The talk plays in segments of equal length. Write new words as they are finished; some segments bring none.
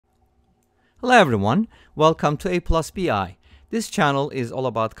Hello everyone, welcome to aplusbi. This channel is all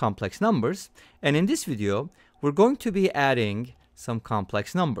about complex numbers, and in this video we're going to be adding some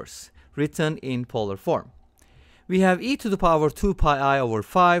complex numbers written in polar form. We have e to the power 2 pi I over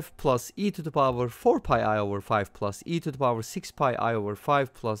 5 plus e to the power 4 pi I over 5 plus e to the power 6 pi I over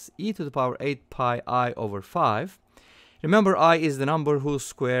 5 plus e to the power 8 pi I over 5. Remember, I is the number whose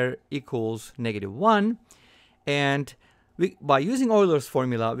square equals -1, and by using Euler's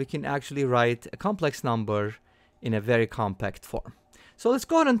formula, we can actually write a complex number in a very compact form. So let's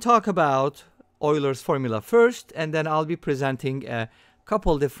go ahead and talk about Euler's formula first, and then I'll be presenting a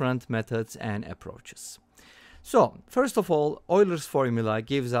couple different methods and approaches. So first of all, Euler's formula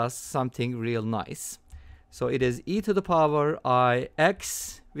gives us something real nice. So it is e to the power I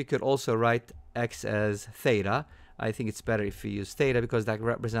x. We could also write x as theta. I think it's better if we use theta because that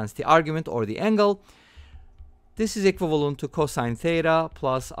represents the argument or the angle. This is equivalent to cosine theta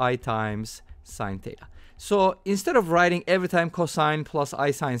plus I times sine theta. So instead of writing every time cosine plus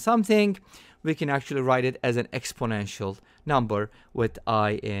I sine something, we can actually write it as an exponential number with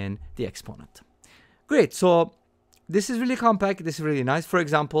I in the exponent. Great, so this is really compact, this is really nice. For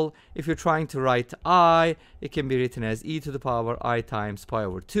example, if you're trying to write I, it can be written as e to the power I times pi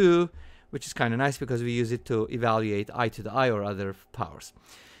over 2, which is kind of nice because we use it to evaluate I to the I or other powers.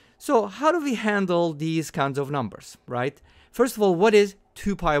 So how do we handle these kinds of numbers, right? First of all, what is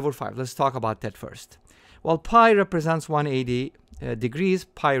 2 pi over 5? Let's talk about that first. Well, pi represents 180 degrees,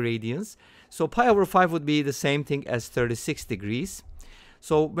 pi radians. So pi over 5 would be the same thing as 36 degrees.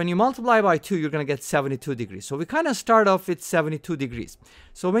 So when you multiply by 2, you're going to get 72 degrees. So we kind of start off with 72 degrees.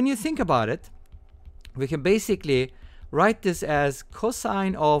 So when you think about it, we can basically write this as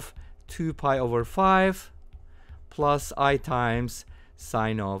cosine of 2 pi over 5 plus I times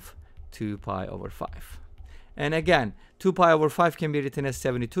sine of 2 pi over 5. And again, 2 pi over 5 can be written as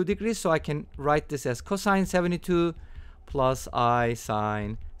 72 degrees, so I can write this as cosine 72 plus I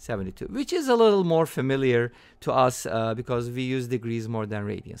sine 72, which is a little more familiar to us because we use degrees more than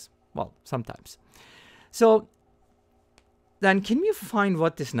radians. Well, sometimes. So then can we find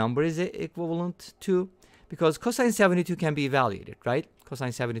what this number is equivalent to? Because cosine 72 can be evaluated, right?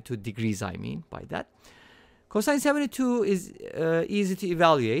 Cosine 72 degrees, I mean by that. Cosine 72 is easy to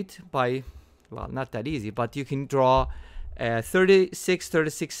evaluate by, well, not that easy, but you can draw a 36,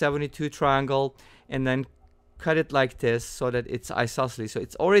 36, 72 triangle and then cut it like this so that it's isosceles. So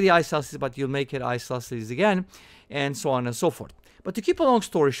it's already isosceles, but you'll make it isosceles again, and so on and so forth. But to keep a long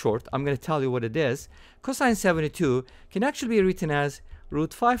story short, I'm going to tell you what it is. Cosine 72 can actually be written as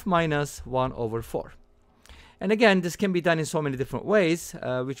root 5 minus 1 over 4. And again, this can be done in so many different ways,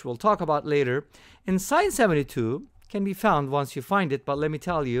 which we'll talk about later. And sine 72 can be found once you find it, but let me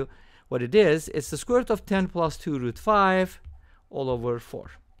tell you what it is. It's the square root of 10 plus 2 root 5 all over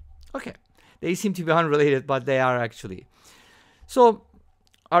 4. Okay, they seem to be unrelated, but they are actually. So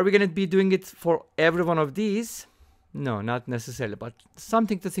are we going to be doing it for every one of these? No, not necessarily, but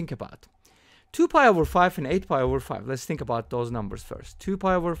something to think about. 2 pi over 5 and 8 pi over 5. Let's think about those numbers first. 2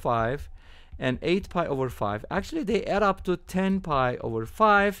 pi over 5 and 8 pi over 5, actually they add up to 10 pi over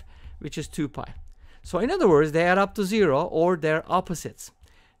 5, which is 2 pi. So in other words, they add up to 0, or they're opposites.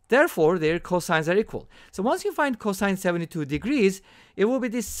 Therefore, their cosines are equal. So once you find cosine 72 degrees, it will be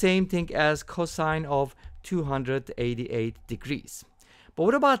the same thing as cosine of 288 degrees. But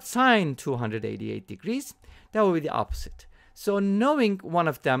what about sine 288 degrees? That will be the opposite. So knowing one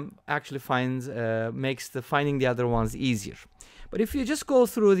of them actually makes finding the other ones easier. But if you just go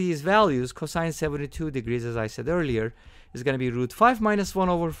through these values, cosine 72 degrees, as I said earlier, is going to be root 5 minus 1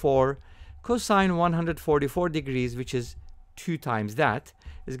 over 4. Cosine 144 degrees, which is 2 times that,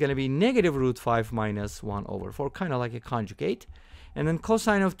 is going to be negative root 5 minus 1 over 4, kind of like a conjugate. And then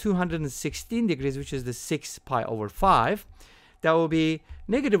cosine of 216 degrees, which is the 6 pi over 5, that will be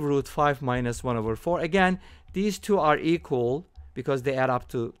negative root 5 minus 1 over 4. Again, these two are equal because they add up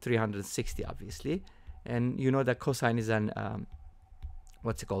to 360, obviously. And you know that cosine is an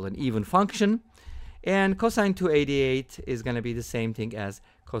an even function, and cosine 288 is going to be the same thing as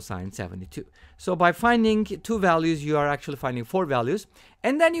cosine 72. So by finding two values, you are actually finding 4 values,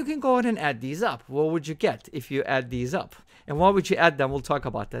 and then you can go ahead and add these up. What would you get if you add these up, and why would you add them? We'll talk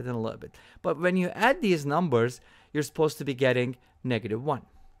about that in a little bit. But when you add these numbers, you're supposed to be getting -1.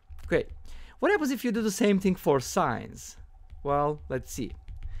 Great. What happens if you do the same thing for sines? Well, let's see.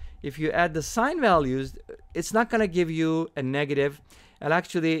 If you add the sine values, it's not going to give you a negative. And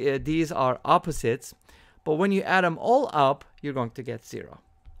actually, these are opposites. But when you add them all up, you're going to get 0.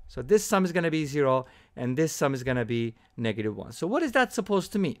 So this sum is going to be 0, and this sum is going to be -1. So what is that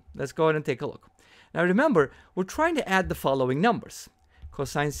supposed to mean? Let's go ahead and take a look. Now remember, we're trying to add the following numbers.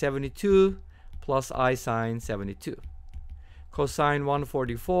 Cosine 72 plus I sine 72. Cosine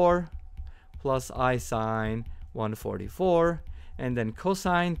 144 plus I sine 144. And then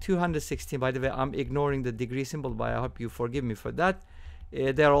cosine 216. By the way, I'm ignoring the degree symbol, but I hope you forgive me for that.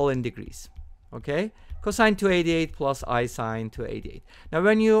 They're all in degrees. Okay? Cosine 288 plus I sine 288. Now,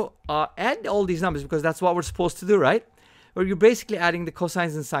 when you add all these numbers, because that's what we're supposed to do, right? Where you're basically adding the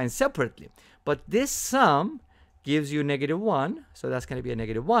cosines and sines separately. But this sum gives you -1, so that's going to be a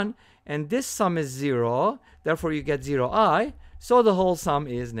 -1. And this sum is 0, therefore you get 0i, so the whole sum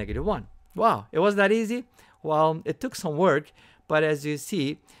is -1. Wow, it was that easy? Well, it took some work, but as you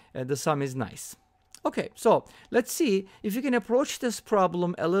see, the sum is nice. Okay, so let's see if you can approach this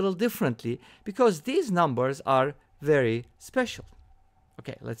problem a little differently, because these numbers are very special.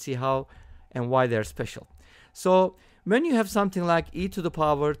 Okay, let's see how and why they're special. So when you have something like e to the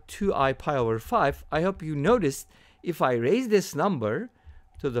power 2i pi over 5, I hope you noticed if I raise this number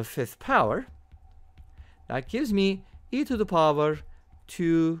to the 5th power, that gives me e to the power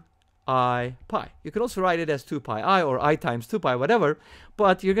 2i pi. You could also write it as 2 pi I or I times 2 pi, whatever,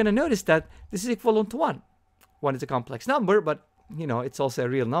 but you're going to notice that this is equivalent to 1. 1 is a complex number, but you know, it's also a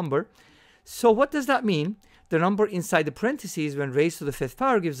real number. So what does that mean? The number inside the parentheses when raised to the 5th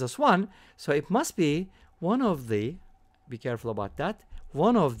power gives us 1, so it must be one of the, be careful about that,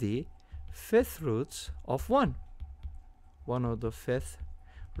 one of the 5th roots of 1. One of the 5th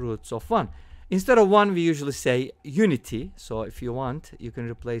roots of 1. Instead of 1, we usually say unity. So if you want, you can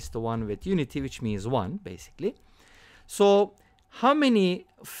replace the 1 with unity, which means 1, basically. So how many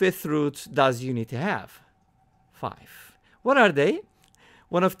 5th roots does unity have? 5. What are they?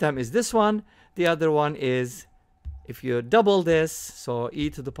 One of them is this one. The other one is, if you double this, so e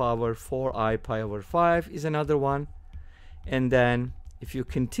to the power 4i pi over 5 is another one. And then if you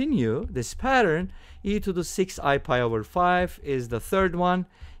continue this pattern, e to the 6i pi over 5 is the third one.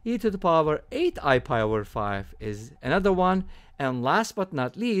 E to the power 8i pi over 5 is another one. And last but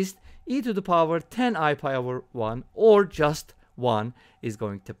not least, e to the power 10i pi over 1, or just 1, is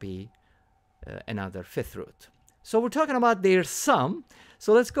going to be another 5th root. So we're talking about their sum.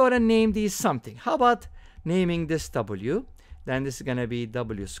 So let's go ahead and name these something. How about naming this w? Then this is going to be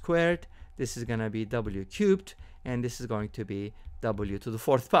w squared. This is going to be w cubed. And this is going to be w to the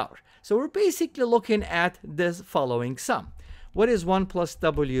 4th power. So we're basically looking at this following sum. What is 1 plus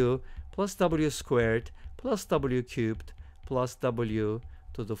w squared plus w cubed plus w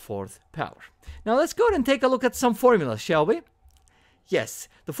to the 4th power? Now let's go ahead and take a look at some formulas, shall we? Yes,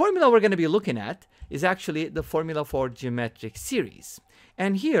 the formula we're going to be looking at is actually the formula for geometric series.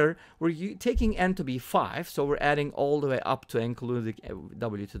 And here we're taking n to be 5, so we're adding all the way up to including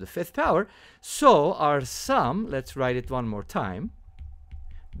w to the 5th power. So our sum, let's write it one more time.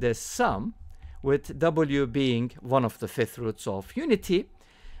 This sum, with w being one of the 5th roots of unity,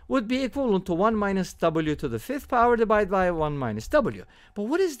 would be equivalent to 1 minus w to the 5th power divided by 1 minus w. But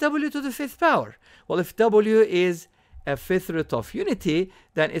what is w to the 5th power? Well, if w is a 5th root of unity,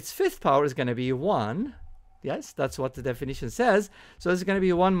 then its 5th power is going to be 1. Yes, that's what the definition says. So it's going to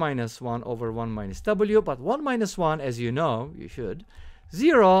be 1 minus 1 over 1 minus w. But 1 minus 1, as you know, you should,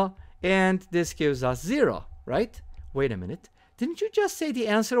 0. And this gives us 0, right? Wait a minute. Didn't you just say the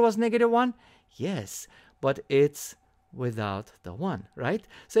answer was -1? Yes, but it's without the 1, right?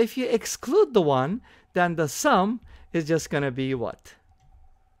 So if you exclude the 1, then the sum is just going to be what?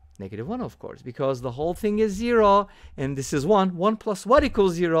 -1, of course, because the whole thing is 0, and this is 1. 1 plus what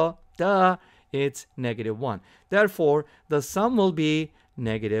equals 0? Duh, it's -1. Therefore, the sum will be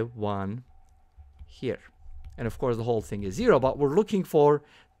 -1 here. And of course, the whole thing is 0, but we're looking for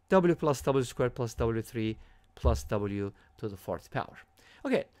w plus w squared plus w3 plus w to the 4th power.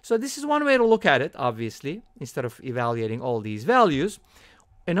 Okay, so this is one way to look at it, obviously, instead of evaluating all these values.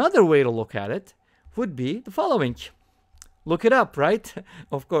 Another way to look at it would be the following. Look it up, right?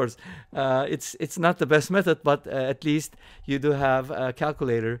 Of course, it's not the best method, but at least you do have a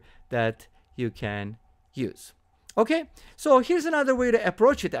calculator that you can use. Okay, so here's another way to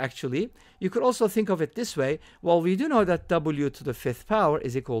approach it, actually. You could also think of it this way. Well, we do know that w to the 5th power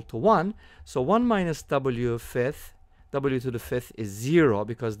is equal to 1. So 1 minus w to the 5th is 0,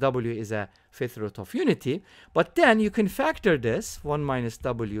 because w is a 5th root of unity. But then you can factor this, 1 minus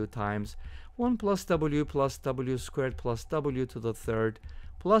w times 1 plus w squared plus w to the 3rd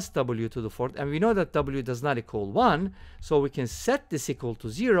plus w to the 4th. And we know that w does not equal 1, so we can set this equal to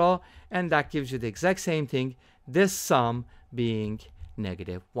 0, and that gives you the exact same thing, this sum being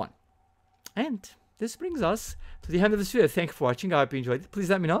 -1. And this brings us to the end of this video. Thank you for watching. I hope you enjoyed it. Please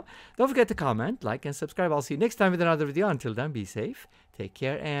let me know. Don't forget to comment, like, and subscribe. I'll see you next time with another video. Until then, be safe, take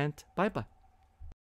care, and bye-bye.